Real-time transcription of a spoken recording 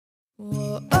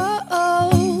Whoa, oh,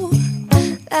 oh,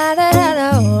 la da da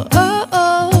da, oh,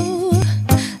 oh,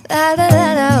 la da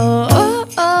da da, oh,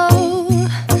 oh,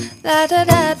 la da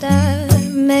da da,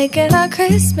 making our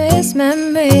Christmas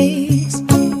memories.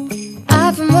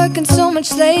 I've been working so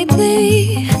much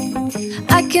lately,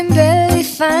 I can barely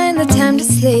find the time to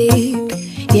sleep.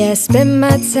 Yeah, I spend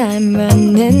my time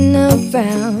running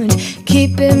around,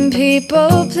 keeping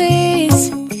people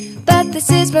pleased. But this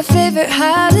is my favorite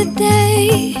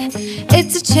holiday.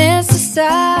 It's a chance to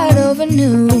start over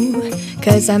new.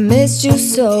 'Cause I missed you,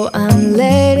 so I'm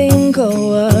letting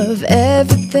go of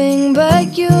everything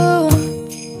but you.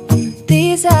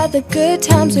 These are the good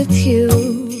times with you.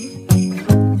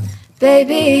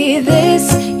 Baby,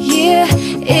 this year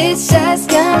it's just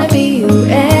gonna be you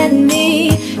and me.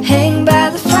 Hang by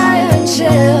the fire and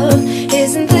chill.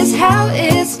 Isn't this how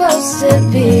it's supposed to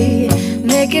be?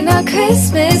 Making our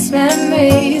Christmas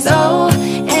memories. Oh,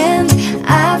 and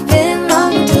I've been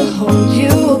longing to hold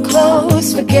you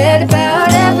close. Forget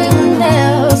about everyone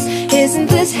else. Isn't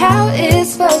this how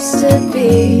it's supposed to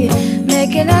be?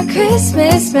 Making our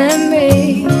Christmas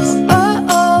memories. Oh,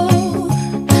 oh,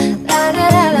 la da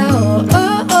da da,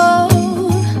 oh, oh,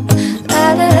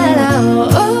 la da da da,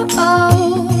 oh,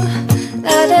 oh,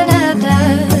 la da da da.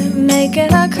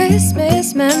 Making our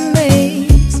Christmas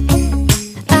memories.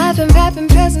 I've been wrapping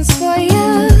presents for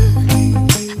you.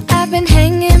 I've been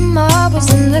hanging marbles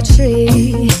in the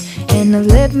tree, and I've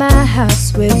lit my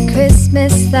house with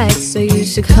Christmas lights. So you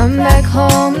should come back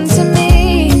home to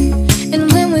me. And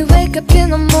when we wake up in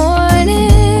the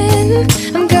morning,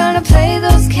 I'm gonna play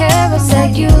those carols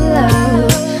that you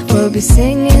love. We'll be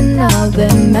singing all the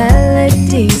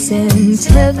melodies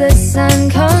until the sun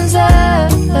comes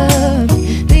up.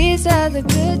 These are the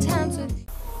good times with you.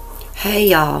 Hey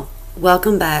y'all,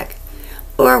 welcome back,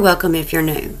 or welcome if you're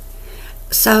new.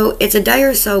 So it's a day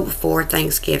or so before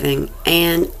Thanksgiving,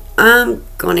 and I'm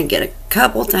going to get a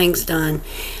couple things done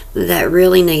that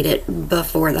really need it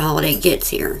before the holiday gets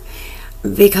here.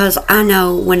 Because I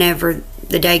know whenever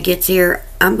the day gets here,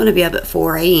 I'm going to be up at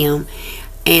 4 a.m.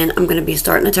 and I'm going to be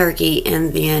starting the turkey,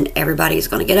 and then everybody's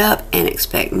going to get up and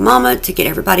expect Mama to get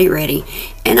everybody ready.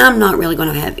 And I'm not really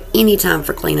going to have any time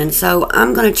for cleaning, so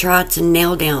I'm going to try to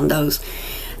nail down those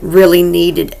really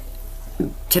needed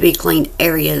to be cleaned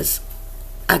areas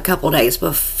a couple days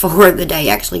before the day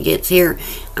actually gets here.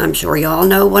 I'm sure y'all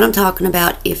know what I'm talking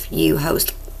about if you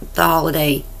host the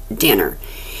holiday dinner.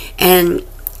 And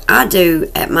I do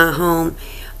at my home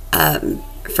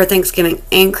for Thanksgiving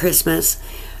and Christmas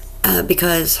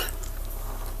because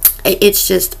it's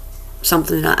just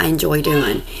something that I enjoy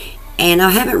doing. And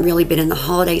I haven't really been in the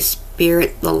holiday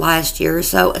spirit the last year or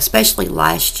so, especially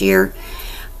last year.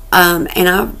 And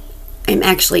I am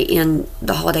actually in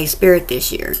the holiday spirit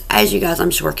this year, as you guys I'm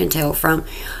sure can tell from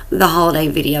the holiday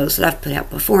videos that I've put out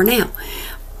before now.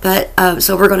 But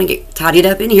so we're going to get tidied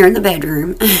up in here in the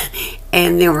bedroom,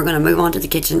 and then we're going to move on to the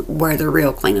kitchen where the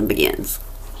real cleaning begins.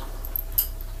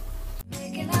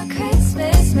 Making our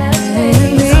Christmas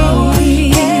memories. Oh,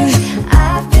 yeah.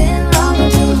 I've been longing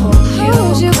to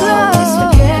hold you close.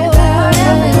 Forget about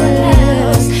everyone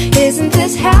else. Isn't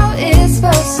this how it's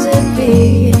supposed to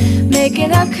be?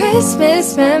 Making our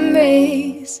Christmas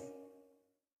memories.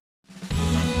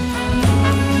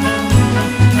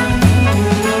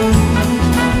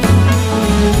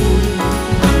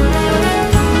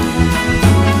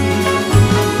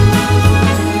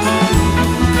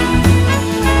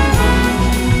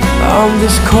 On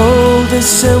this cold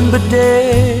December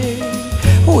day,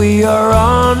 we are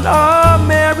on our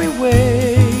merry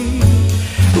way,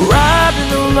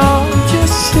 riding along,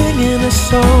 just singing a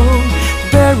song,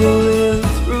 barreling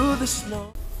through the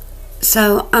snow.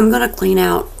 So I'm going to clean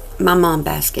out my mom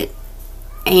basket.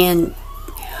 And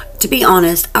to be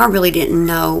honest, I really didn't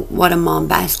know what a mom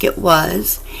basket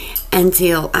was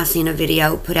until I seen a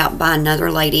video put out by another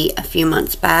lady a few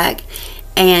months back.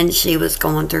 And she was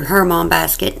going through her mom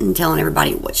basket and telling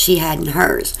everybody what she had in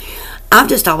hers. I've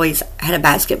just always had a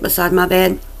basket beside my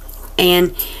bed.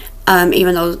 And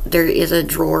even though there is a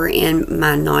drawer in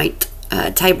my night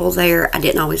table there, I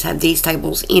didn't always have these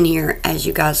tables in here, as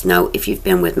you guys know if you've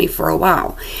been with me for a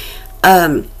while.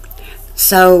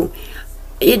 So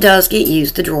it does get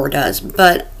used, the drawer does.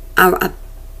 But I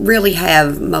really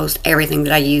have most everything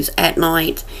that I use at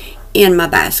night in my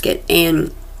basket.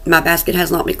 And my basket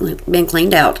has not been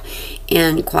cleaned out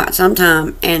in quite some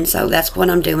time, and so that's what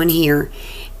I'm doing here.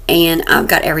 And I've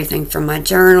got everything from my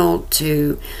journal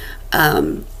to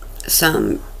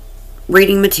some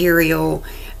reading material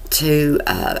to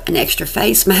an extra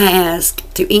face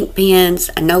mask to ink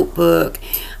pens, a notebook.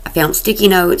 I found sticky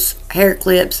notes, hair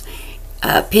clips,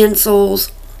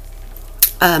 pencils,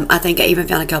 I think I even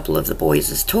found a couple of the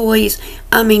boys' toys.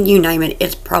 I mean, you name it,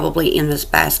 it's probably in this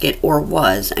basket, or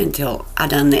was until I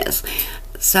done this.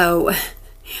 So,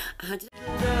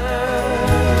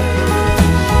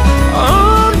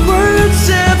 onwards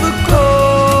ever go.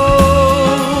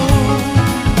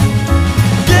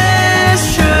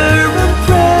 Dasher and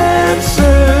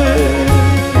Prancer,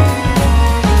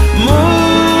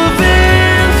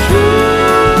 moving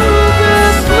through the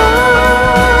snow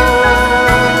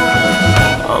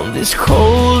on this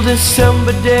cold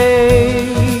December day.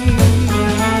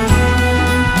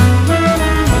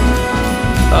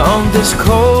 On this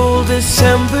cold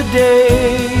December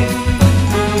day.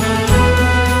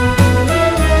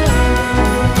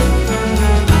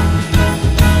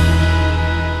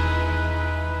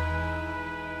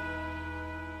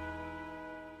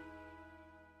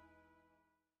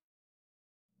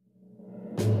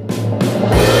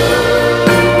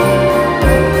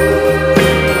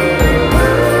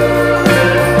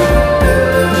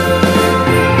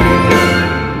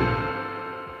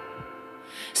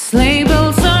 Sleigh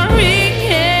bells are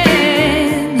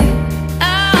ringing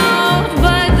out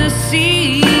by the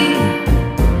sea,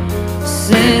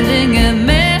 sending a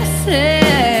message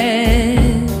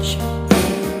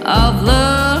of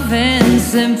love and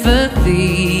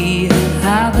sympathy.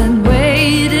 I've been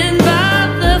waiting by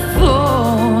the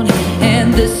phone,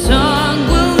 and the song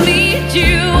will meet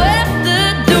you at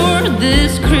the door.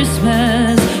 This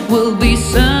Christmas will be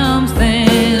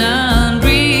something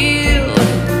unreal.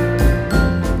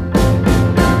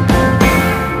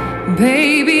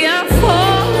 Baby, I'm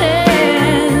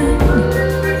falling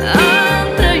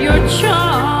under your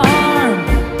charm.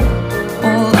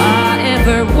 All I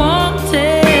ever wanted,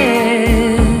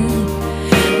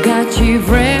 got you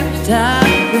wrapped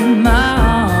up in my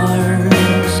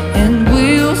arms, and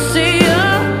we'll stay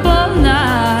up all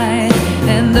night,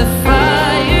 and the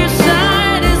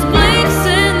fireside is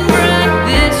blazing bright.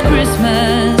 This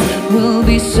Christmas will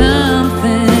be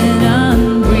something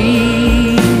unreal.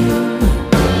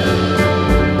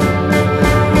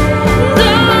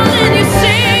 Darling, you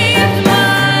saved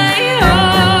my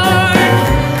heart,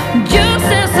 just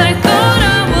as I thought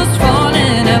I was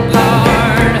falling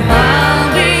apart. I'll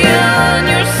be on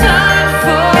your side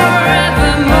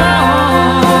forevermore.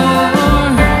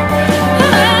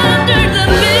 Under the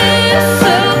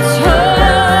mistletoe,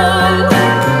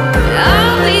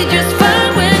 I'll be just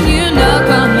fine when you knock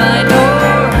on my door.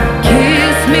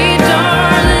 Kiss me,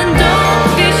 darling, don't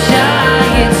be shy.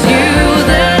 It's you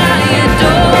that I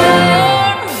adore.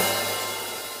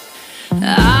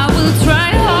 I will try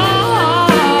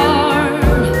hard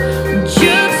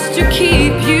just to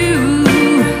keep you,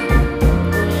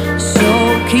 so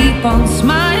keep on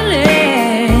smiling.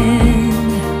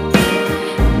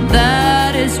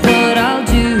 That is what I'll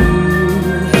do.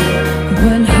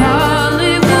 When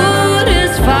Hollywood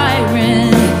is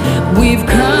firing, we've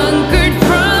conquered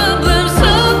problems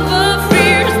over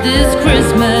fears. This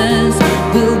Christmas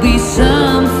will be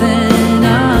something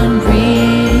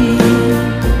unreal.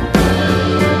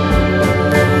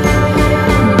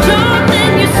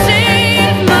 Darling, you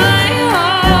saved my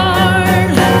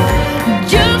heart,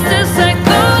 just as I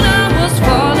thought I was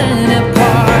falling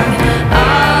apart.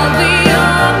 I'll be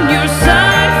on your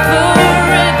side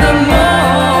forevermore.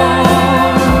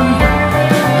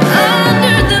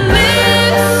 Under the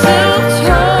mistletoe,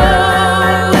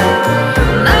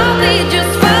 I'll be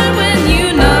just fine when you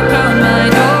knock on my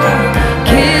door.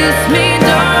 Kiss me,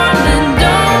 darling,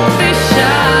 don't be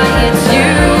shy. It's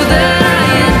you that I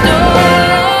adore.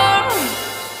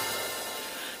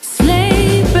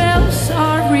 Sleigh bells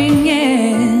are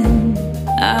ringing,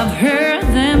 I've heard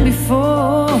them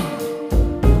before,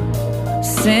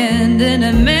 sending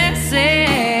a message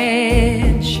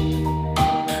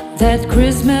that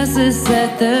Christmas is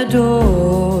at the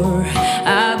door.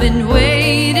 I've been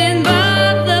waiting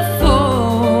by the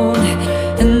phone,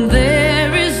 and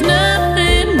there is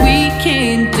nothing we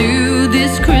can't do.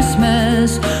 This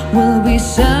Christmas will be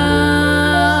something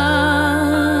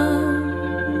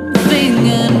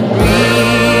unreal.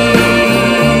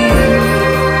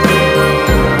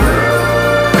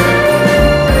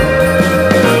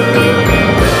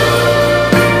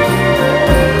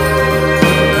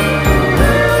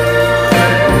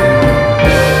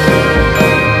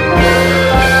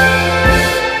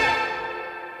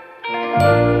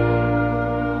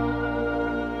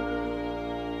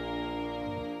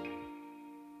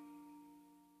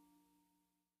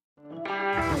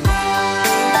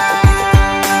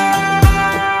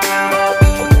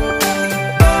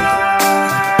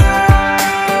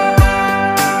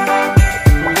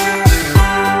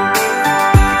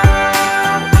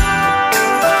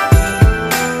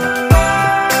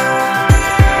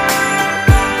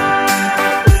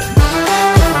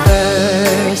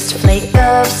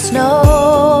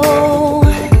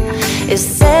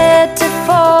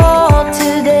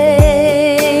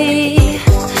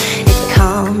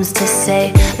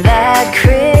 that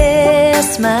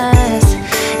Christmas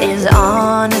is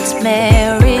on its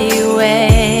merry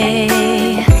way,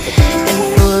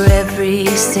 and for every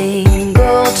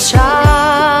single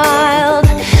child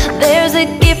there's a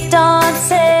gift on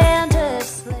Santa's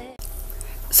sleigh.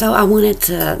 So I wanted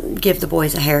to give the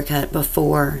boys a haircut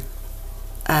before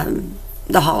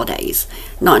the holidays,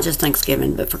 not just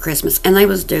Thanksgiving but for Christmas, and they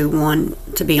was due one,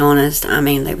 to be honest. I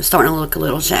mean, they was starting to look a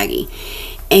little shaggy,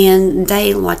 and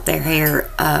they like their hair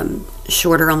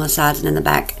shorter on the sides and in the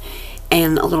back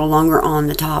and a little longer on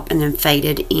the top and then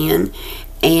faded in.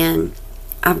 And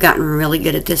I've gotten really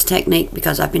good at this technique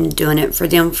because I've been doing it for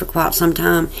them for quite some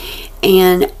time,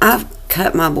 and I've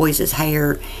cut my boys'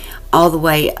 hair all the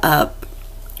way up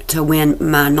to when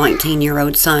my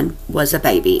 19-year-old son was a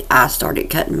baby. I started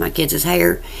cutting my kids'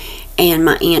 hair, and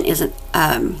my aunt is a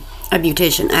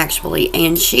beautician actually,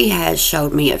 and she has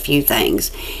showed me a few things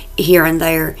here and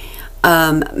there,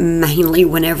 mainly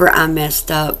whenever I messed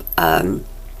up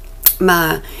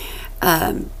my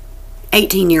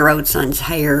 18-year-old son's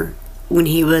hair when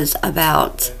he was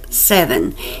about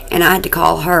 7, and I had to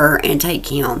call her and take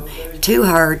him to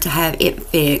her to have it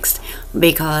fixed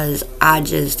because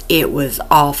it was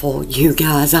awful, you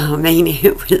guys. I mean,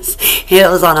 it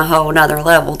was on a whole nother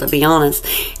level, to be honest.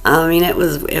 I mean, it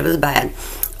was bad.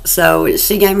 So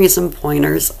she gave me some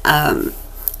pointers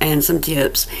and some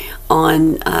tips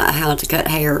on how to cut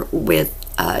hair with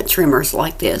trimmers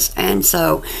like this, and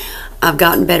so I've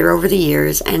gotten better over the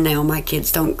years, and now my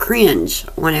kids don't cringe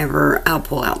whenever I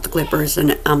pull out the clippers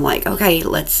and I'm like, okay,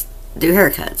 let's do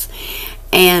haircuts.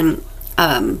 And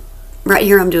right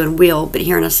here I'm doing Will, but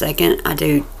here in a second I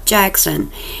do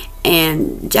Jackson.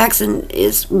 And Jackson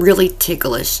is really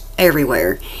ticklish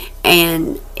everywhere,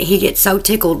 and he gets so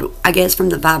tickled, I guess, from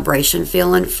the vibration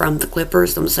feeling from the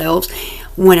clippers themselves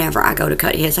whenever I go to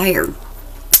cut his hair.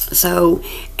 So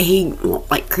he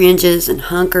like cringes and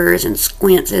hunkers and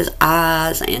squints his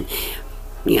eyes and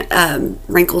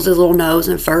wrinkles his little nose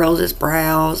and furrows his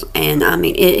brows, and I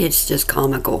mean it's just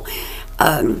comical.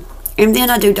 And then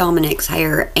I do Dominic's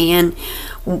hair, and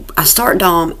I start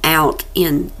Dom out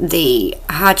in the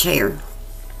high chair.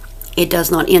 It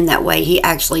does not end that way. He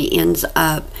actually ends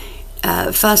up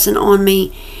fussing on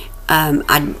me.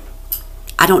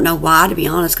 I don't know why, to be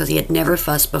honest, because he had never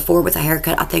fussed before with a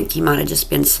haircut. I think he might have just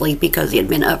been sleepy because he had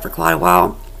been up for quite a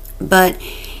while. But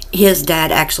his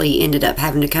dad actually ended up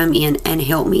having to come in and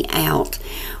help me out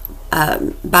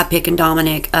by picking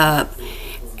Dominic up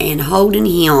and holding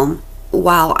him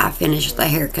while I finished the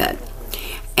haircut.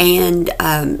 And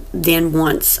then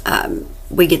once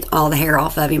we get all the hair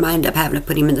off of him, I end up having to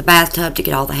put him in the bathtub to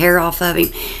get all the hair off of him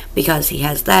because he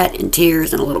has that and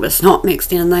tears and a little bit of snot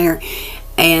mixed in there.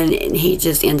 And he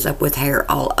just ends up with hair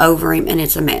all over him, and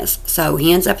it's a mess. So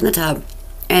he ends up in the tub,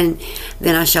 and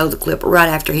then I show the clip right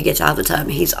after he gets out of the tub.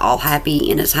 He's all happy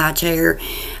in his high chair,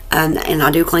 and I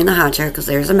do clean the high chair because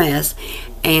there's a mess.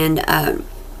 And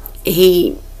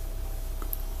he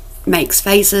makes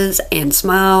faces and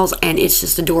smiles, and it's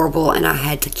just adorable, and I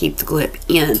had to keep the clip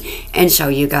in and show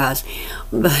you guys.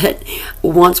 But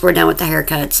once we're done with the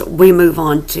haircuts, we move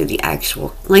on to the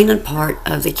actual cleaning part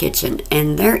of the kitchen,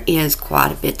 and there is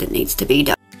quite a bit that needs to be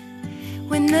done.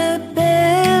 When the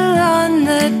bell on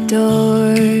the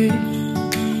door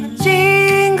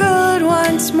jingled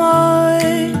once more,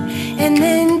 and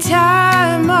then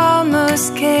time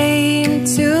almost came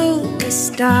to a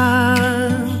stop,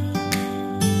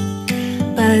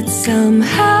 but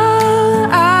somehow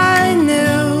I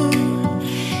knew,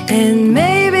 and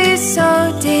maybe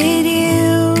so did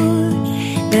you,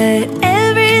 that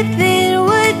everything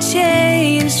would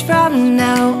change from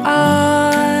now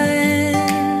on.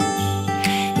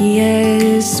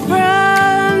 Yes,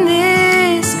 from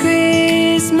this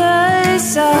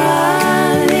Christmas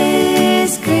on,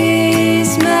 this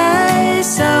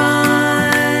Christmas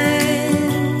on,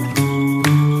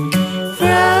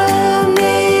 from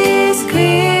this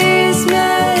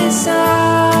Christmas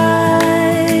on,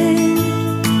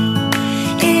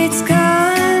 it's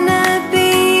gonna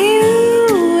be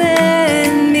you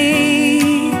and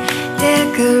me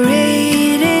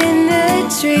decorating the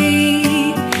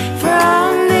tree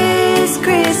from this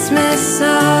Christmas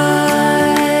on.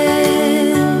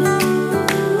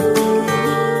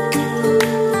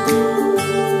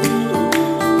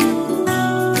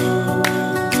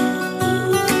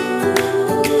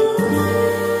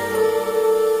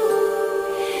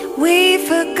 We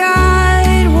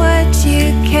forgot what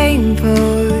you came for,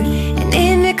 and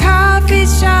in the coffee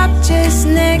shop just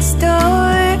next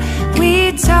door,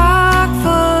 we talked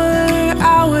for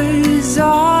hours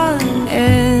on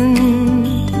end,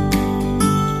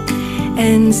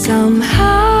 and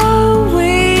somehow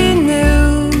we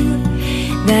knew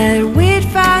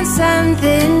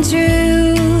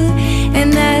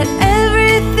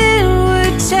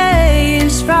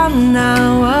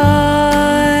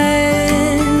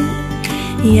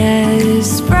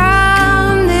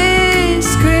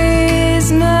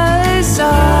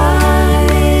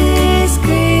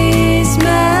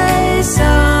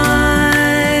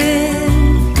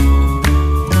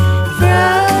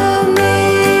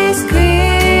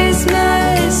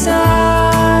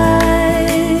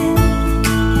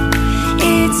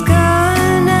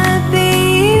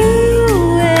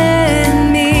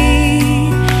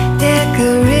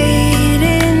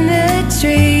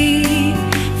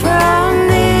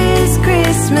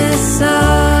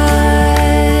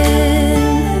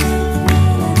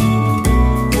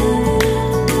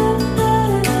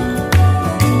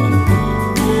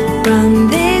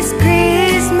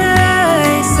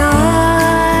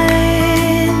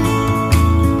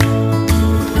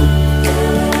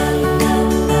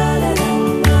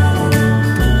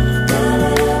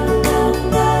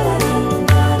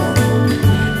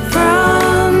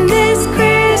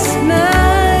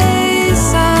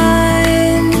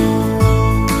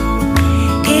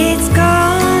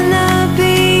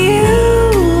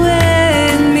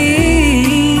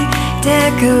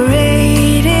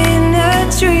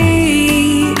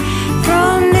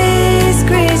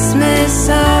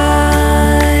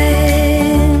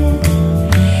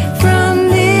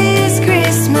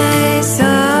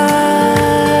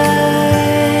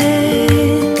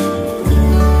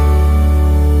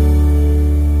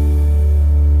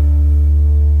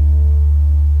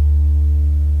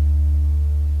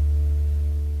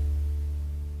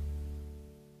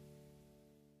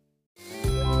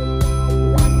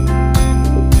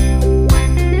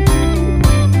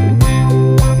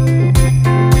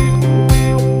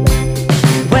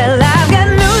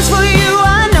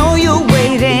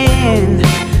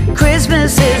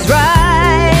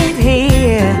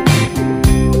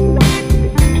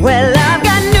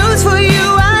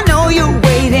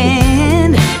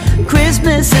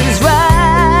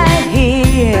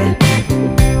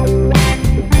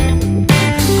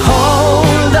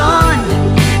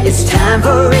time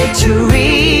for it to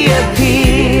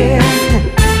reappear.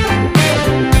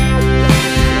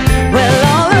 Well,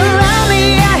 all around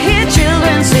me I hear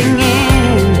children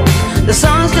singing the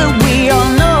songs that we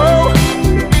all know.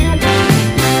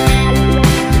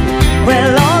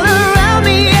 Well, all around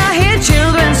me I hear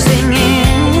children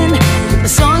singing the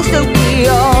songs that we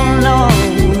all know.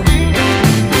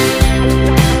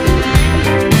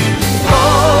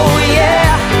 Oh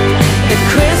yeah, the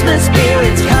Christmas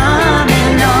spirit's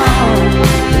coming on.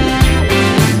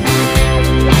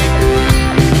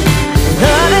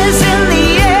 Love is in the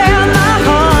air, my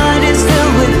heart is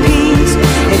filled with peace.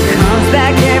 It comes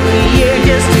back every year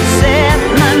just to set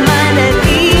my mind at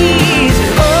ease.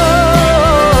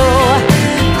 Oh,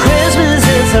 Christmas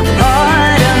is a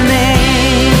part of me.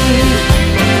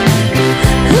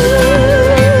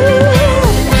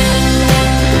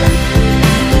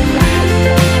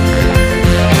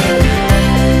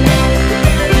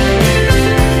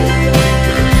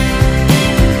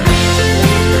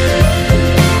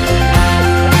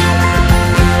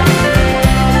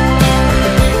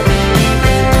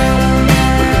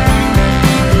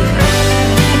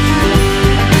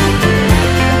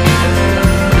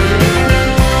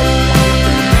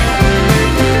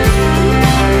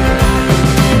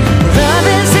 Love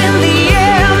is in the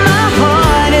air, my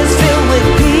heart is filled with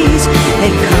peace.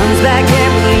 It comes back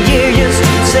every year just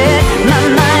to set my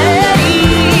mind at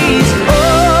ease.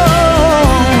 Oh,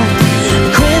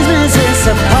 Christmas is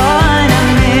a part of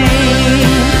me.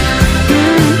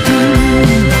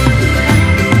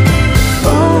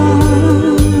 Oh,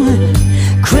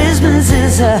 Christmas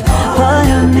is a part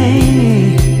of me.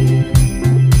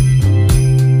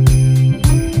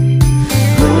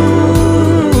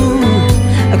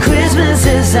 Christmas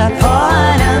is a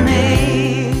part of me.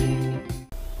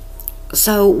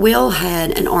 So Will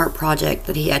had an art project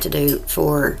that he had to do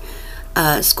for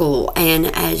school, and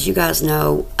as you guys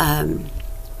know,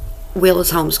 Will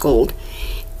is homeschooled,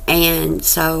 and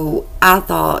so I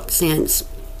thought, since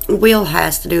Will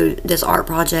has to do this art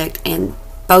project and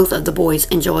both of the boys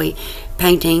enjoy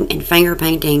painting and finger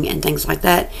painting and things like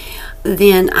that,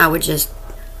 then I would just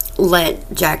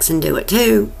let Jackson do it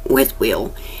too with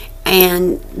Will,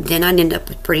 and then I'd end up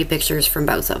with pretty pictures from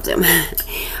both of them.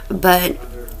 But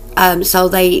so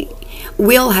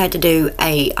Will had to do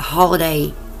a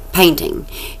holiday painting.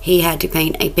 He had to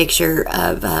paint a picture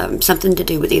of something to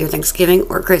do with either Thanksgiving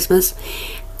or Christmas,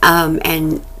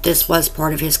 and this was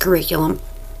part of his curriculum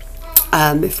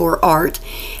for art.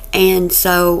 And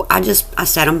so I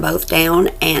sat them both down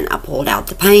and I pulled out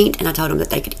the paint, and I told them that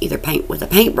they could either paint with a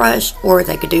paintbrush or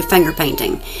they could do finger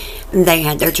painting. And they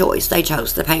had their choice. They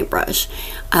chose the paintbrush,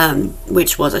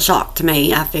 which was a shock to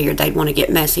me. I figured they'd want to get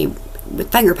messy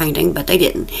with finger painting, but they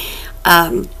didn't.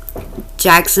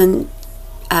 Jackson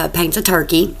paints a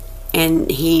turkey, and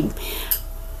he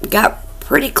got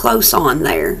pretty close on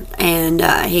there, and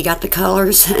he got the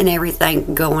colors and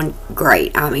everything going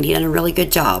great. I mean, he done a really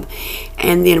good job.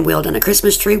 And then Will done a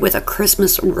Christmas tree with a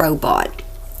Christmas robot,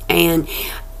 and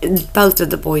both of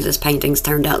the boys' paintings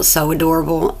turned out so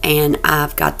adorable, and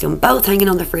I've got them both hanging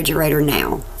on the refrigerator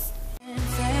now.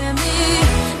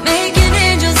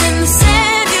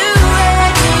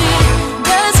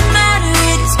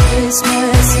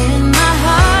 Christmas in my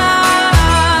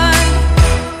heart,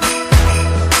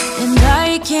 and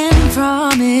I can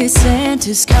promise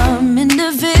Santa's coming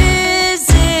to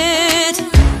visit.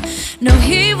 No,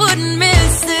 he wouldn't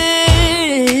miss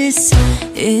this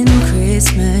in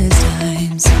Christmas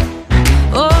times.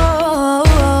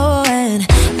 Oh, and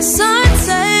the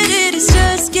sunset, it is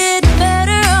just getting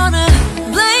better on a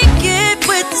blanket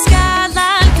with the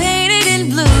skyline painted in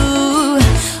blue.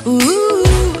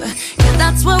 Ooh, yeah,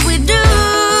 that's what we do.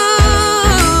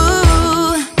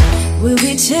 We'll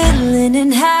be chilling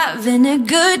and having a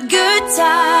good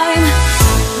time.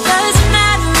 Doesn't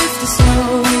matter if the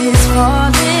snow is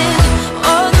falling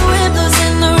or the wind blows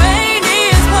and the rain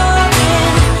is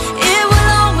pouring. It will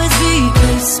always be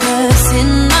Christmas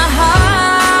in my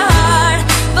heart.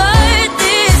 But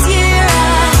this year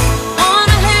I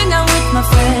wanna hang out with my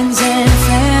friends and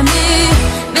family,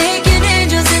 making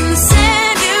angels in the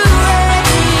sanctuary.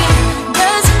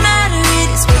 Doesn't matter, it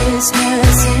is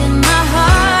Christmas in my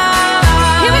heart.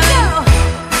 Here we go.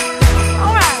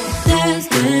 All right.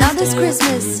 Now this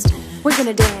Christmas, we're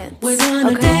gonna dance. We're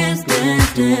gonna dance,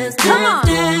 dance, dance, come on.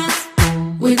 Dance.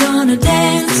 We're gonna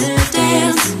dance,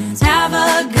 dance, have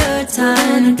a good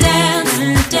time. Dance,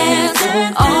 dance,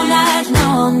 all night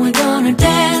long. We're gonna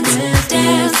dance,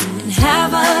 dance, and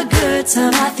have a good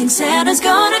time. I think Santa's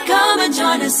gonna come and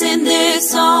join us in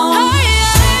this song.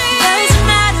 Doesn't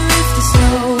matter if the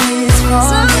snow is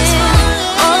falling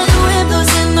or the wind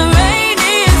blows and the rain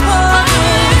is pouring.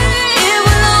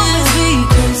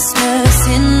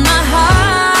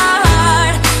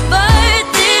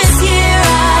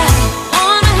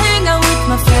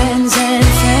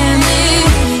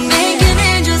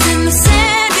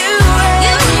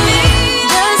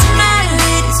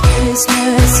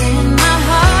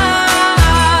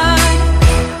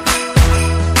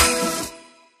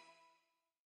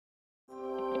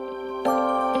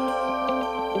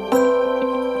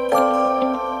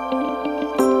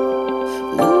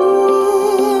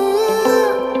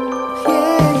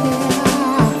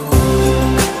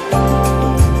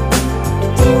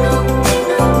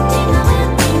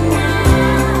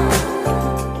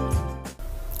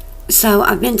 So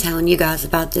I've been telling you guys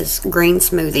about this green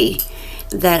smoothie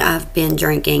that I've been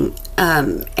drinking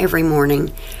every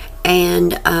morning,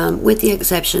 and with the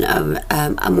exception of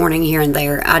a morning here and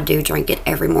there, I do drink it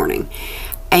every morning.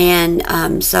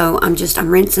 And so I'm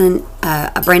rinsing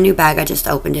a brand new bag, I just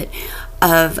opened it,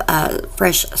 of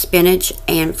fresh spinach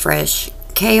and fresh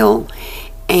kale,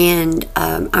 and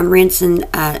I'm rinsing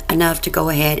enough to go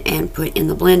ahead and put in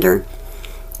the blender.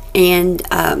 And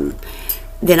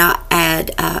then I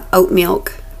add oat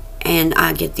milk, and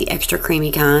I get the extra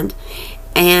creamy kind,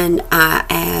 and I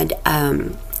add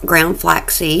ground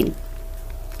flaxseed,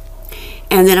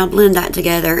 and then I blend that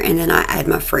together, and then I add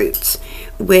my fruits,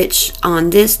 which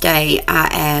on this day I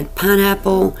add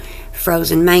pineapple,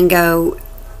 frozen mango,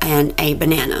 and a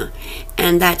banana,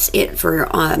 and that's it for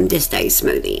this day's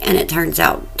smoothie. And it turns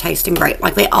out tasting great,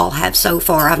 like they all have so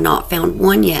far. I've not found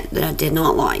one yet that I did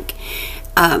not like.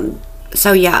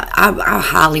 So yeah, I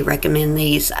highly recommend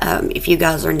these if you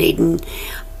guys are needing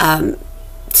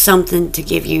something to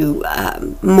give you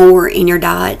more in your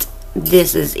diet.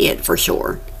 This is it for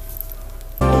sure.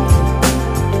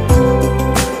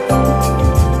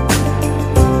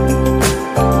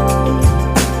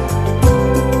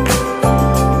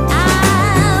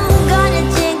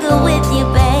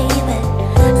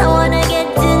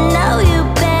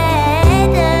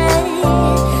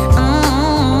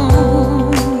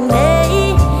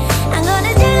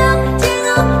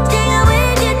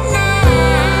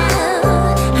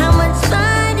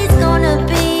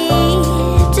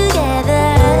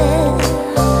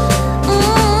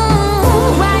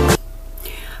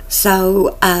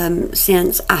 So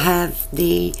since I have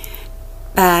the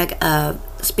bag of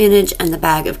spinach and the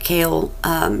bag of kale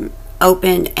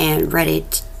opened and ready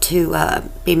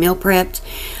to be meal prepped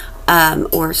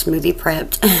or smoothie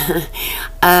prepped,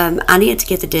 I needed to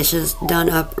get the dishes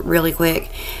done up really quick,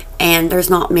 and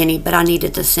there's not many, but I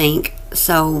needed the sink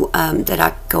so that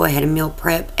I go ahead and meal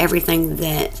prep everything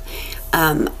that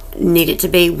needed to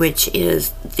be, which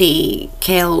is the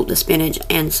kale, the spinach,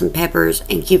 and some peppers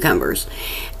and cucumbers.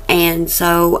 And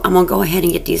so I'm gonna go ahead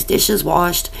and get these dishes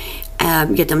washed,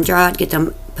 get them dried, get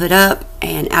them put up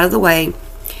and out of the way,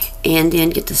 and then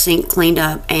get the sink cleaned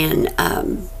up, and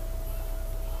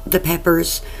the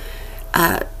peppers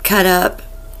cut up,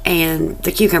 and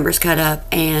the cucumbers cut up,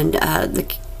 and the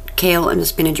kale and the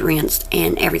spinach rinsed,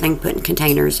 and everything put in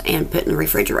containers and put in the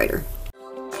refrigerator.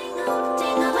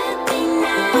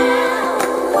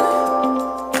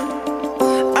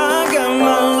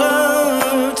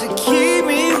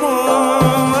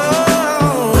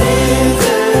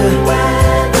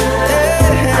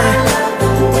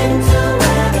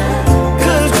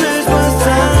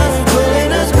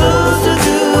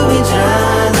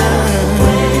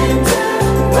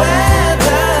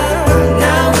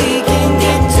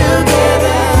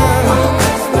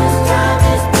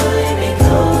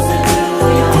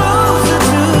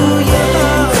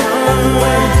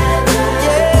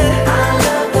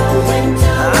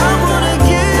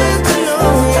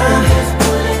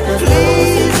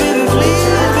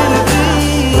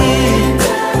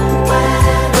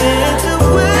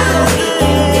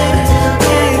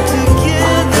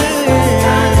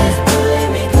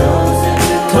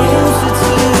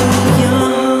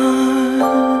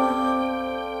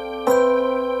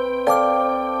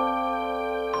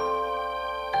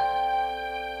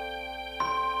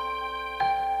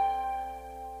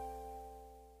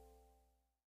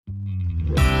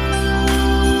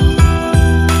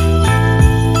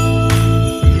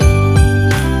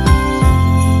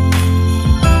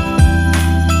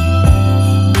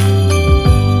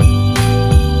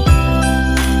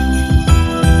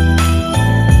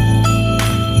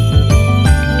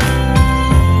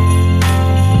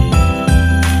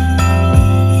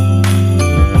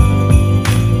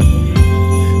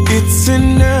 It's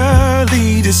an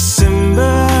early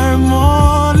December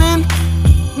morning.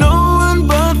 No one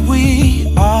but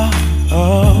we are.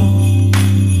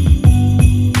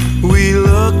 We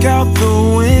look out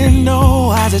the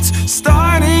window as it's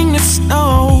starting to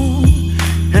snow,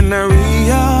 and I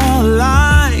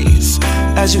realize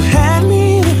as you hand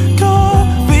me the door,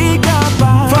 we got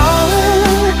by.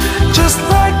 Falling just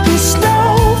like these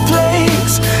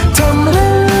snowflakes,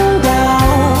 tumbling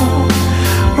down,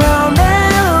 round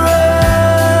and round.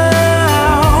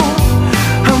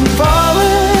 I'm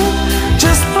falling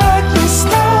just like these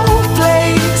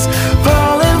snowflakes,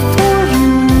 falling for you,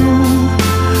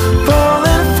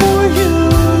 falling for you.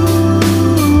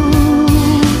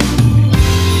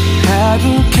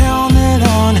 Hadn't counted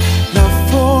on love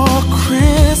for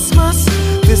Christmas.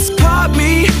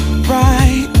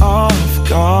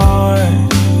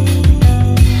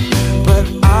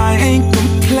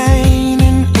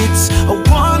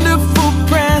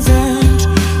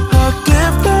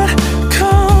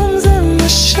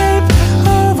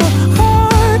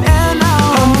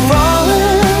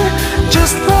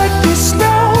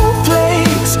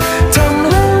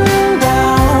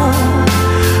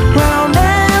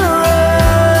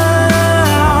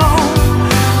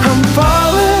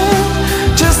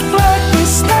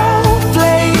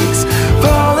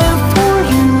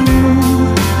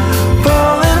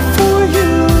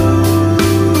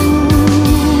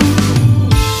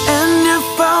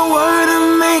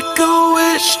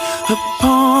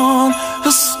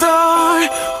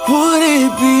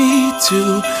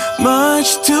 too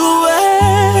much to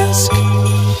ask.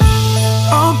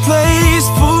 A place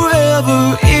forever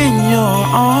in your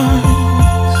arms,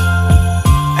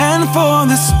 and for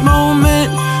this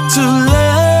moment to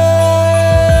last.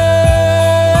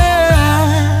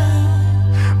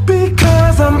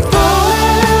 Because I'm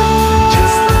falling,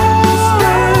 just like these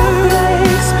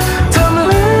snowflakes,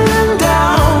 tumbling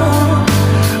down,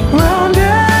 round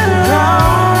and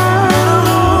round.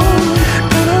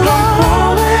 And I'm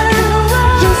falling,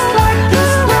 just like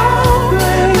these snowflakes.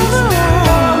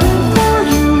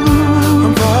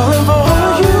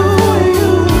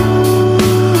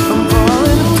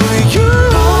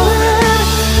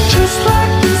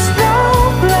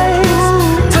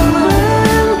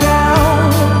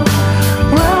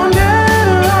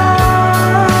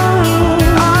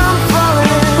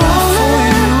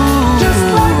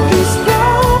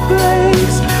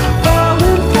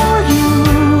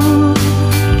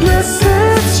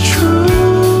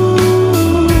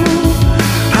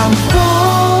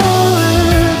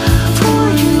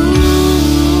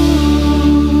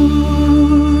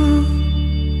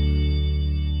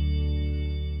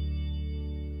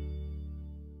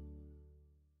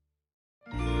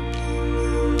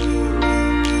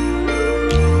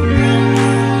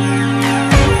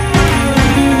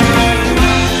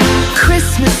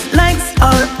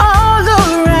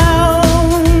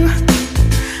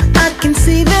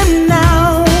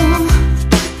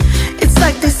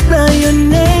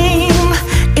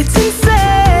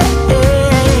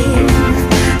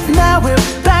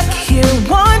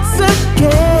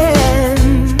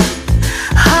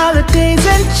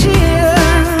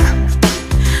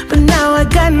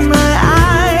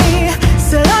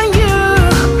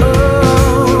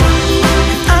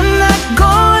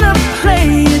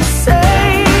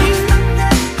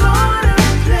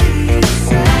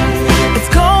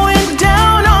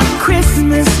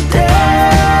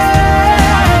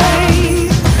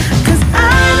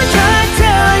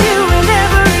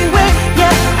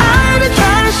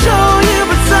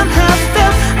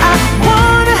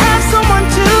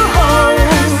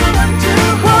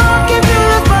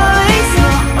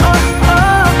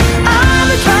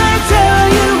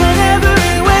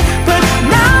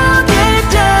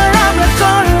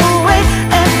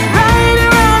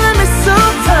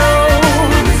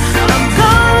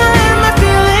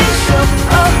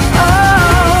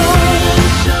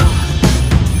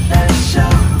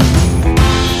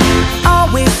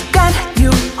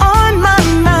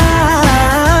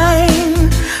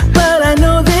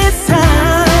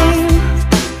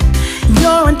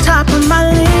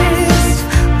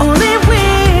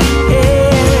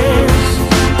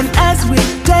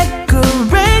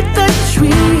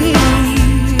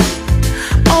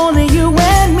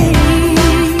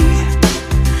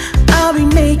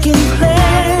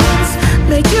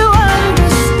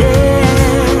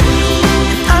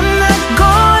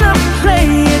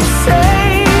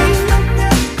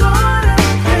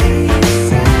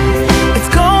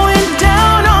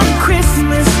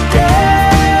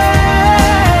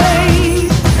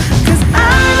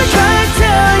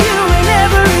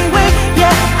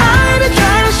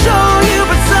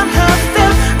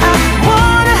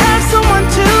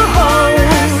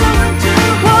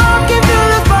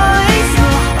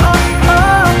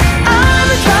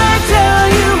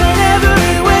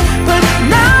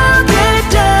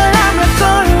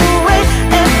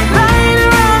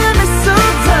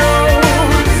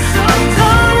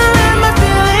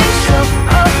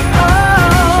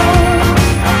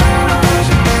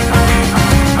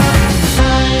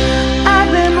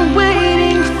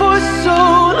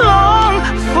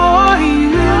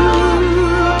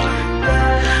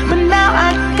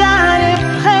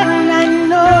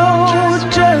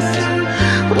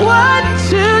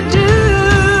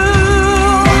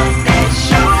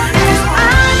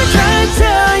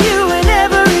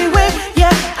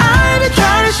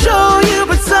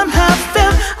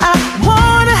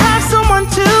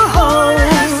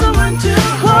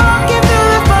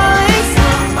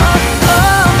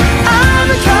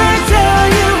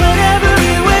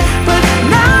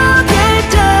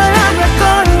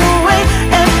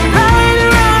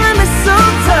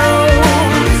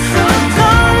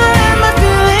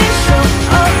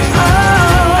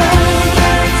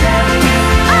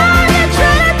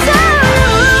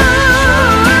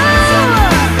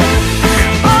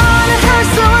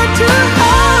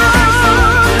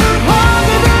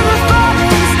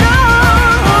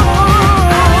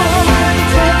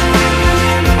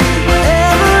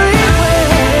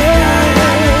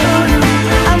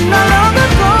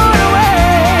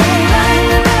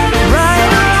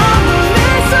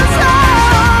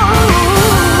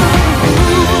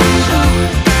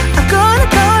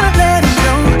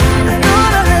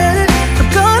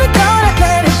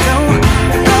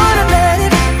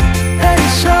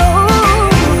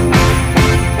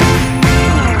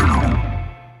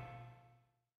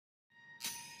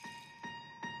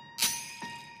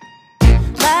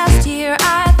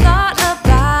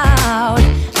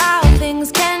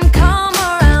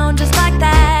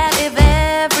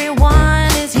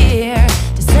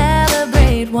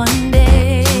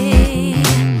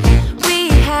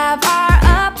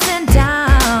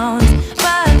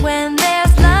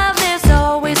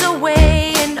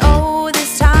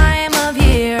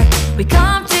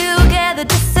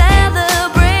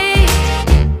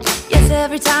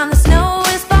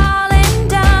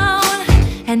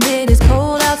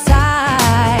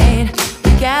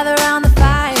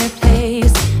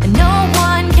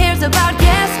 cares about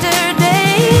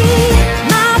yesterday?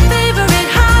 My favorite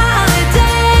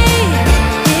holiday.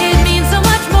 It means so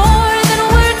much more than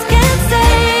words can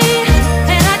say.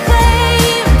 And I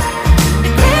claim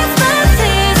that Christmas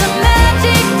is a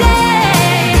magic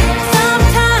day.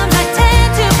 Sometimes I tend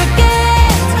to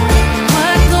forget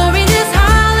what glory this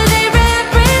holiday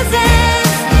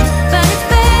represents. But it's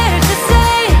fair to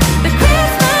say that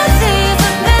Christmas is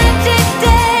a magic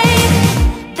day.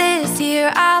 This year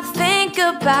I'll think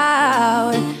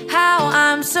about how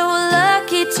I'm so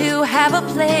lucky to have a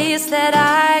place that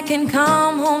I can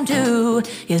come home to.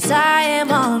 Yes, I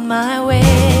am on my way.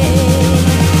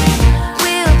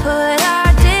 We'll put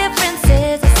our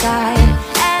differences aside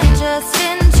and just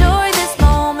enjoy this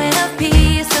moment of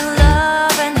peace and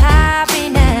love and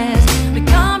happiness. We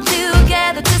come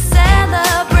together to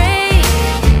celebrate.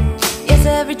 Yes,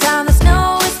 every time the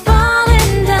snow is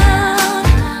falling down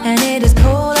and it is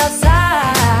cold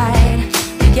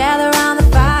outside, we gather around the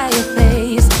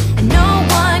fireplace and no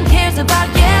one cares about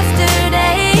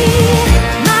yesterday.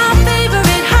 My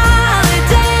favorite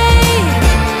holiday.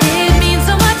 It means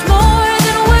so much more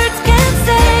than words can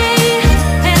say.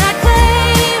 And I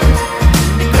claim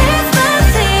that Christmas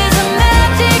is a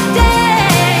magic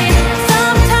day.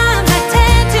 Sometimes I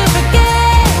tend to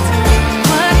forget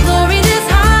what glory this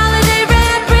holiday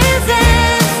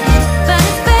represents. But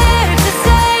it's fair to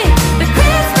say that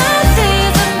Christmas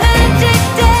is a magic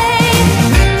day.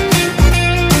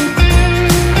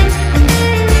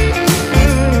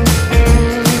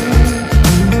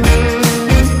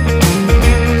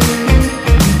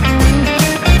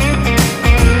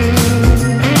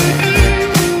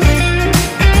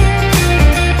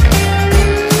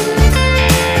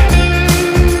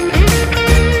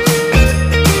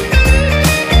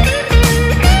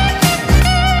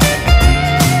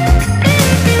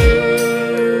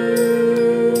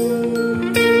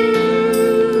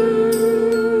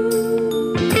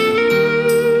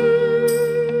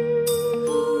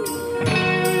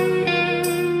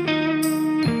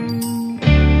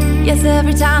 Yes,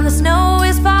 every time the snow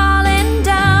is falling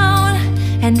down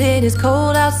and it is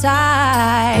cold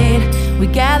outside, we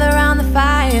gather around the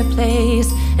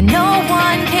fireplace and no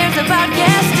one cares about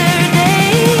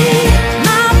yesterday.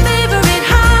 My favorite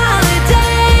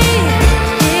holiday.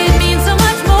 It means so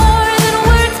much more than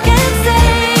words can say.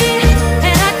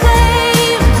 And I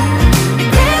claim that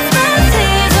Christmas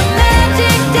is a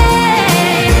magic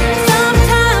day.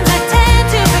 Sometimes I tend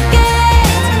to forget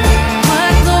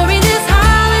what glory this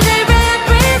holiday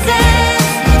represents.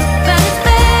 But it's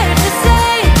fair to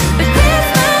say that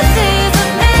Christmas is a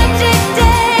magic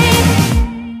day.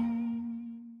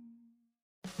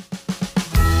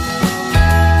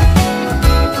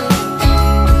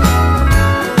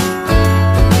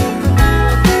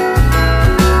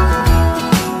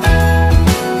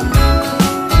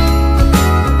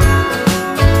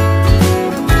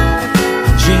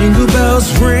 Jingle bells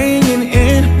ringing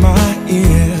in my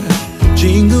ear.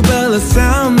 Jingle bell, a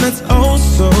sound that's oh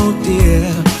so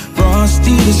dear.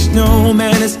 Frosty the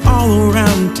snowman is all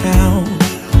around town.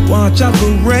 Watch out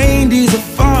for reindeers are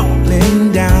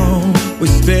falling down. We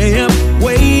stay up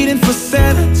waiting for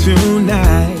Santa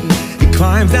tonight. He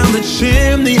climbs down the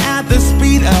chimney at the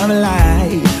speed of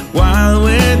light, while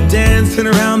we're dancing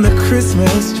around the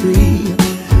Christmas tree,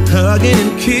 hugging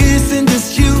and kissing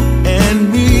just you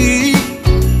and me.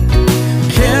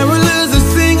 Carolers are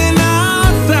singing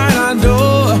outside our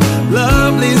door,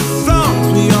 lovely songs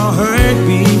we all heard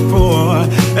before,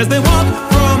 as they walk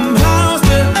from house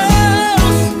to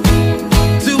house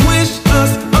to wish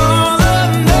us all a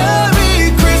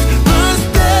Merry Christmas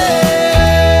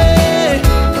Day.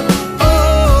 Oh,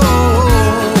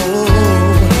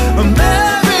 a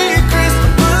Merry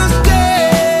Christmas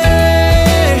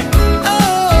Day.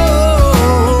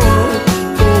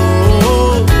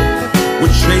 Oh,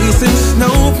 we're chasing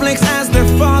snowflakes as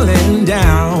they're falling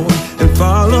down, and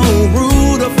follow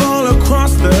Rudolph all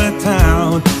across the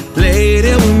town.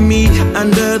 Later we meet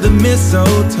under the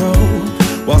mistletoe,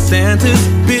 while Santa's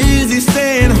busy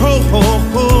saying ho ho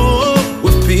ho.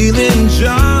 We're feeling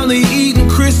jolly, eating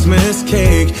Christmas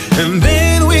cake, and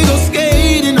then we go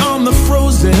skating on the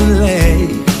frozen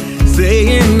lake,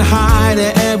 saying hi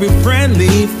to every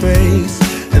friendly face.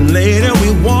 And later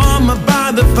we warm up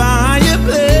by the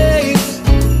fireplace.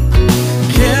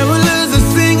 Carolers are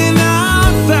singing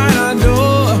outside our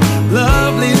door,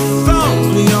 lovely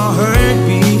songs we all heard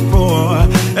before,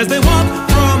 as they walk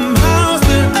from house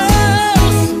to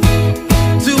house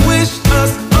to wish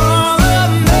us all a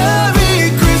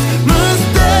Merry Christmas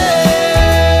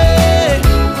Day.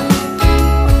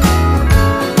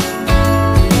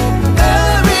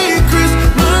 Merry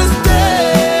Christmas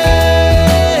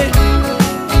Day.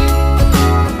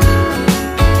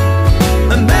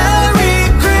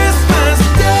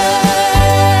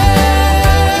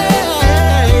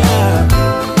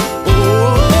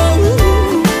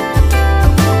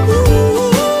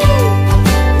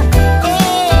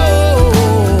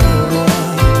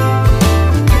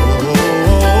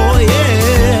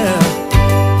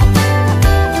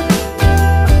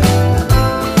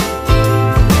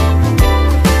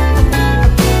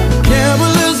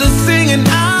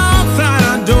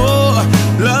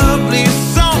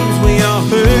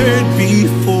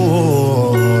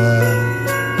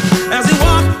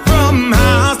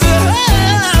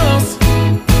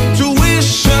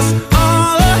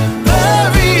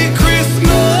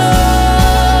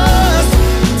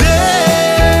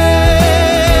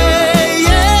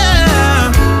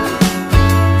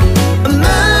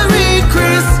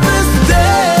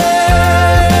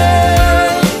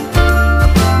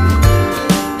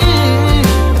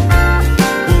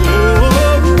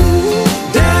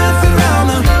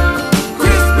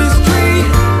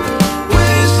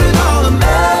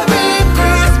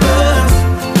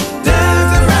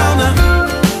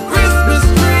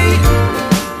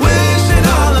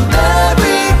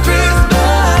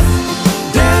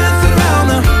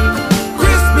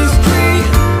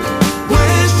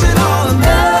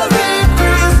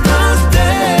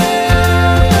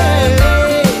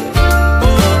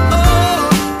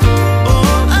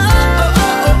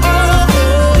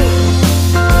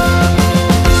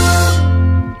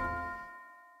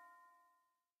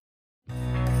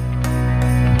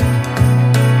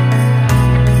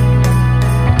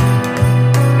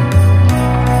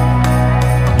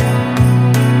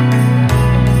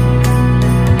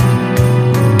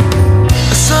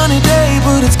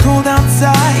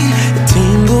 inside, it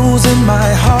tingles in my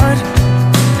heart.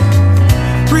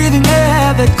 Breathing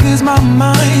air that clears my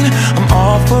mind, I'm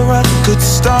all for a good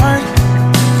start.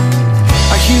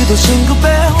 I hear those jingle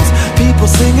bells, people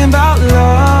singing about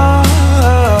love.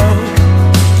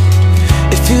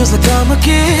 It feels like I'm a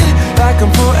kid, like I'm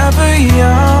forever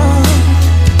young.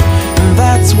 And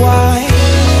that's why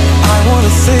I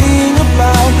wanna sing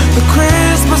about the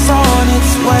Christmas on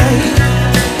its way.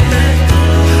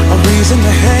 A reason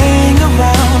to hang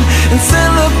around and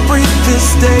celebrate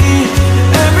this day.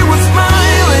 Everyone's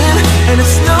smiling and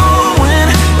it's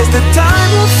snowing, it's the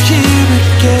time of year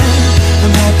again.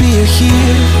 I'm happy you're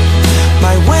here,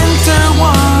 my winter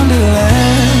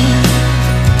wonderland.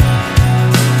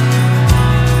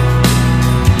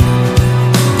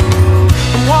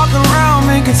 I'm walking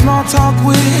around making small talk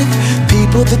with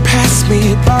people that pass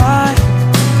me by.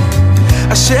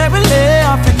 I share a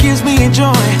laugh, it gives me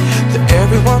joy that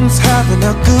everyone's having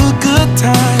a good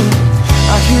time.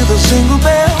 I hear those jingle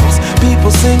bells,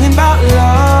 people singing about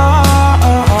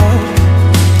love.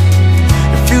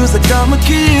 It feels like I'm a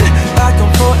kid, like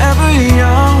I'm forever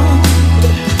young.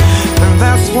 And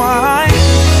that's why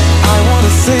I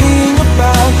wanna sing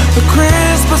about the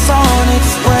Christmas on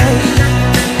its way.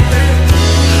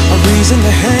 A reason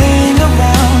to hang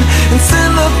around and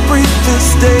celebrate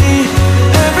this day.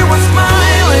 Everyone's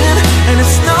smiling and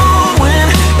it's snowing,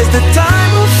 it's the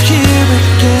time of year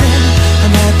again.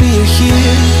 I'm happy you're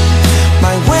here,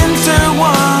 my winter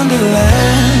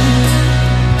wonderland.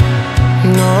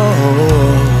 No,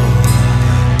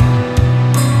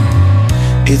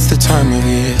 it's the time of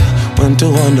year, winter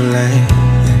wonderland.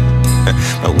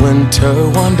 My winter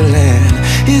wonderland.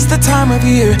 It's the time of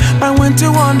year, my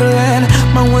winter wonderland,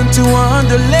 my winter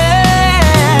wonderland.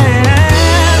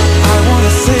 I wanna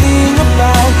sing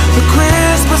about the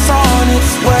Christmas on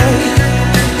its way.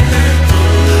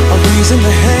 A reason to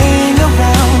hang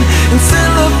around and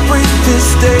celebrate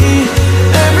this day.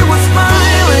 Everyone's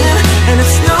smiling and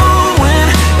it's snowing,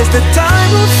 it's the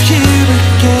time of year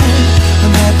again.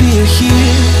 I'm happy you're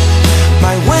here,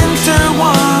 my winter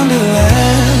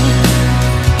wonderland.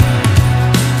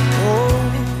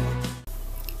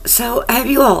 So, have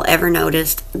you all ever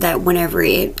noticed that whenever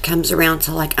it comes around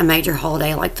to like a major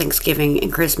holiday like Thanksgiving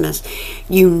and Christmas,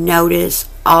 you notice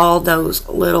all those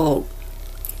little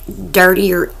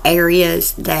dirtier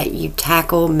areas that you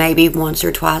tackle maybe once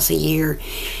or twice a year,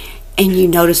 and you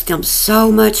notice them so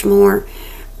much more?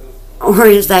 Or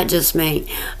is that just me?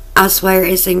 I swear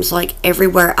it seems like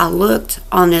everywhere I looked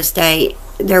on this day,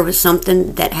 there was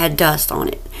something that had dust on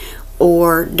it,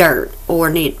 or dirt, or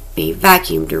needed to be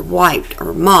vacuumed or wiped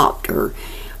or mopped or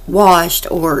washed,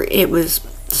 or it was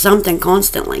something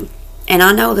constantly. And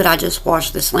I know that I just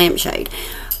washed this lampshade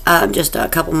just a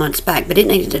couple months back, but it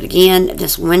needed it again.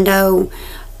 This window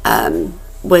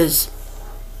was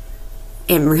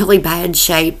in really bad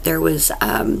shape. There was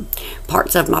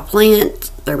parts of my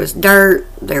plant, there was dirt,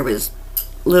 there was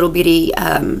little bitty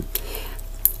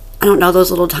I don't know, those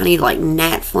little tiny like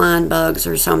gnat flying bugs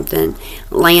or something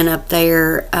laying up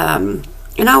there.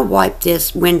 And I wipe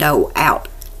this window out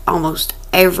almost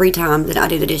every time that I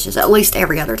do the dishes, at least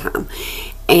every other time.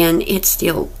 And it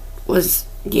still was,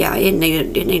 yeah, it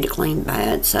needed clean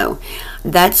bad. So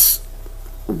that's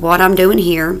what I'm doing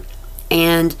here.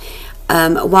 And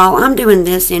while I'm doing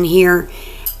this in here,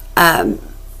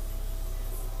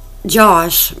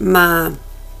 Josh, my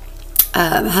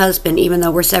husband, even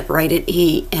though we're separated,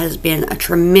 he has been a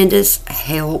tremendous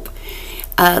help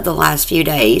the last few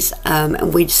days.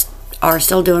 And we just are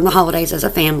still doing the holidays as a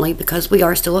family because we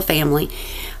are still a family.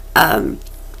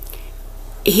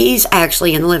 He's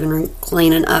actually in the living room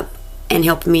cleaning up and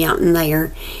helping me out in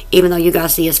there. Even though you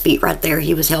guys see his feet right there,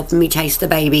 he was helping me chase the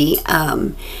baby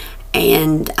and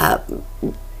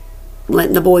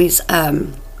letting the boys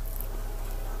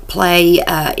play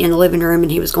in the living room,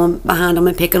 and he was going behind them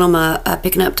and picking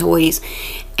up toys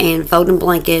and folding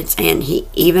blankets, and he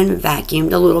even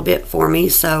vacuumed a little bit for me.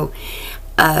 So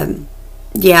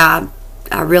yeah,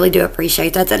 I really do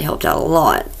appreciate that. That helped out a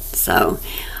lot. So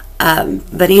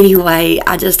but anyway,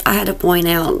 I had to point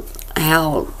out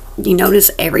how you notice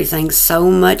everything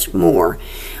so much more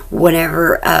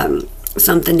whenever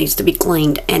something needs to be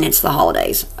cleaned and it's the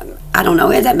holidays. I don't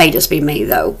know, that may just be me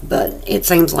though, but it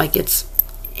seems like it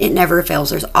never fails.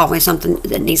 There's always something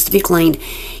that needs to be cleaned,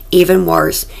 even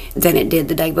worse than it did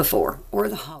the day before or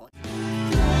the holiday.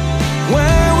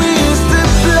 Where we used to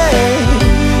play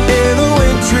in a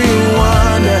wintry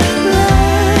wonderland,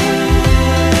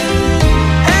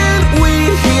 and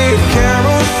we'd hear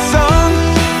carols sung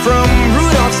from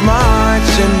Rudolph's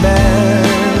marching band.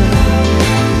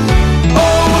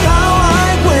 Oh, how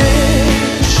I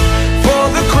wish for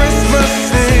the Christmas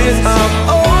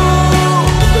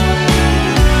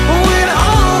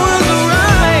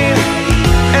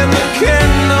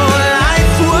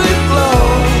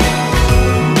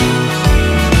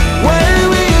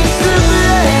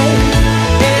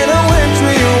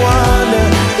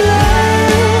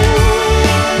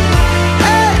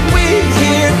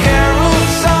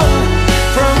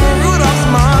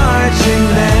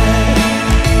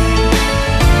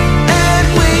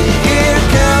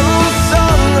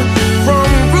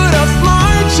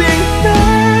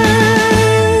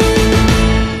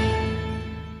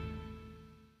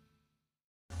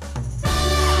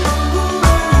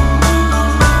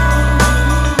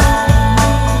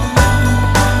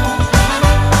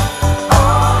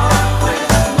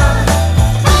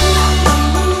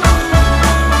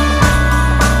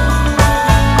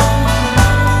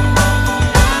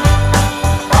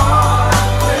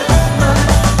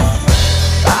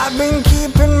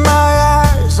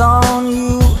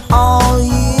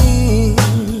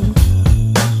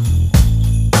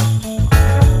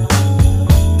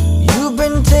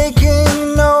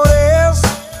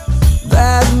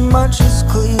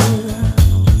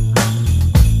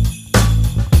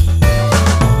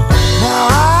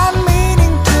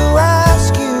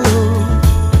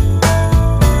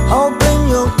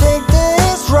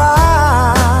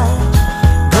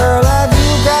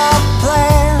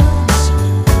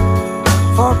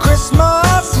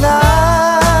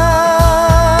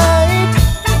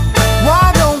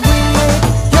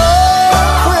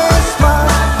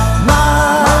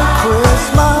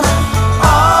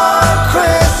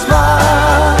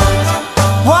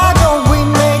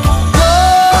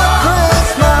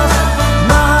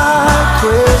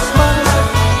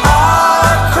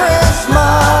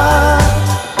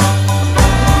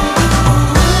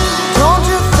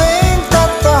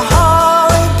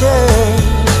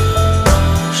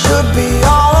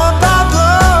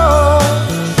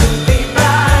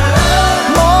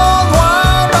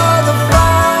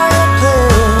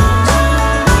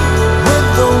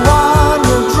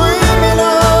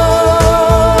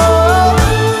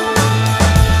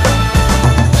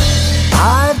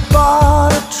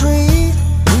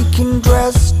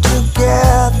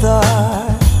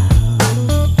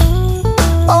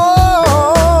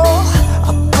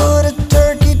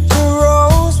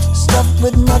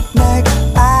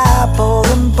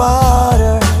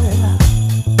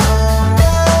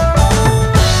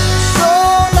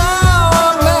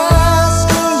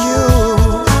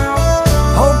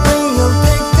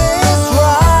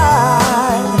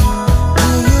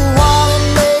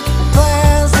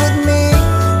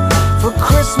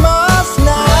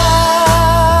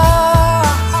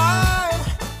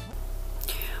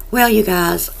you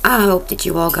guys, I hope that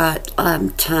you all got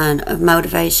a ton of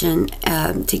motivation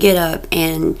to get up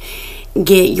and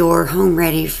get your home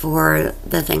ready for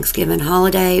the Thanksgiving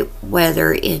holiday,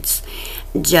 whether it's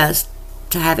just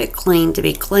to have it clean, to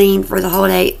be clean for the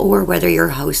holiday, or whether you're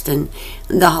hosting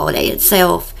the holiday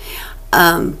itself.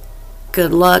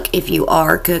 Good luck if you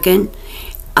are cooking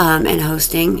and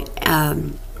hosting,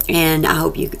 and I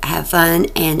hope you have fun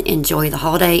and enjoy the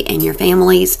holiday and your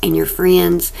families and your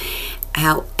friends,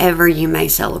 however you may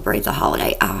celebrate the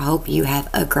holiday. I hope you have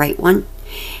a great one,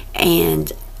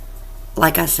 and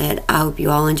like I said, I hope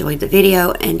you all enjoyed the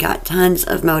video and got tons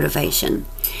of motivation.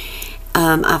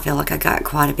 I feel like I got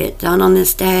quite a bit done on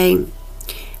this day,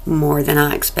 more than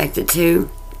I expected to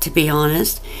be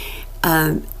honest,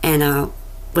 and I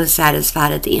was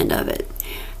satisfied at the end of it.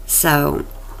 So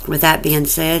with that being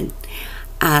said,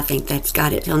 I think that's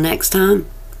got it till next time.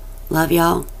 Love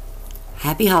y'all.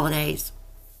 Happy holidays.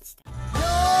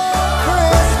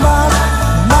 Christmas,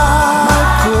 my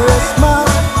Christmas,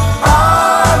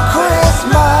 our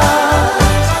Christmas.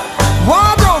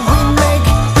 Why don't we make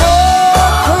your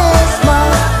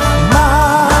Christmas, my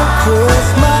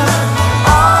Christmas,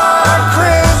 our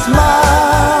Christmas?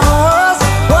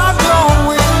 Why don't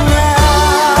we now?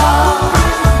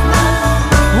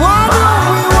 Why don't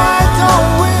we? Why don't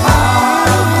we?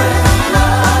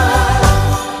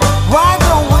 Why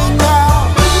don't we now?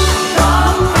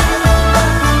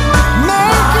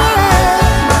 Make it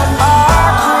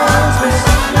our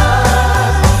Christmas.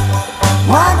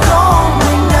 Why don't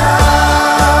we now?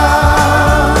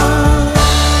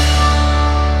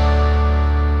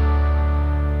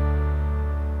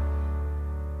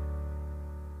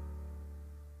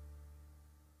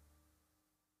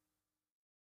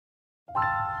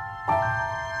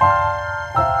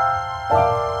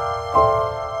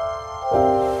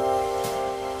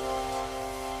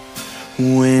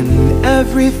 When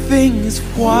everything is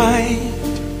white,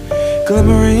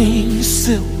 glimmering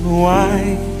silver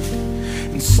white,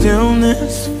 and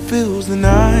stillness fills the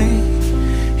night,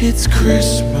 it's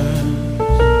Christmas.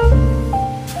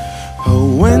 A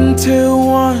winter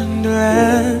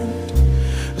wonderland,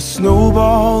 a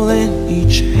snowball in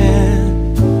each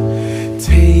hand.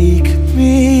 Take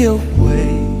me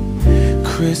away,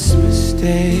 Christmas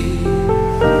Day.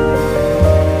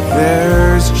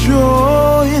 There's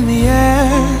joy in the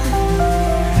air,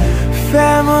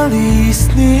 families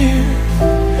near.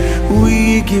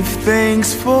 We give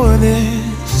thanks for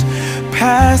this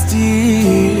past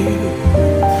year.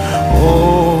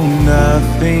 Oh,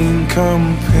 nothing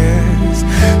compares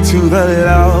to the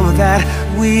love that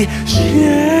we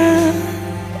share.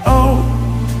 Oh,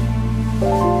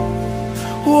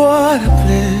 what a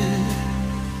bliss.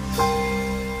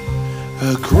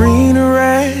 A green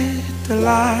red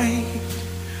delight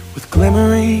with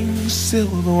glimmering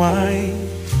silver white.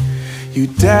 You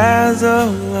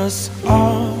dazzle us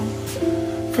all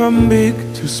from big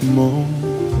to small.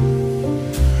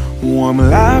 Warm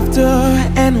laughter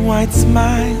and white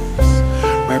smiles,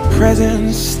 red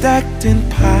presents stacked in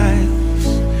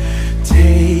piles.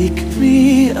 Take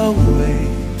me away,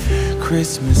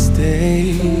 Christmas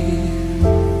Day.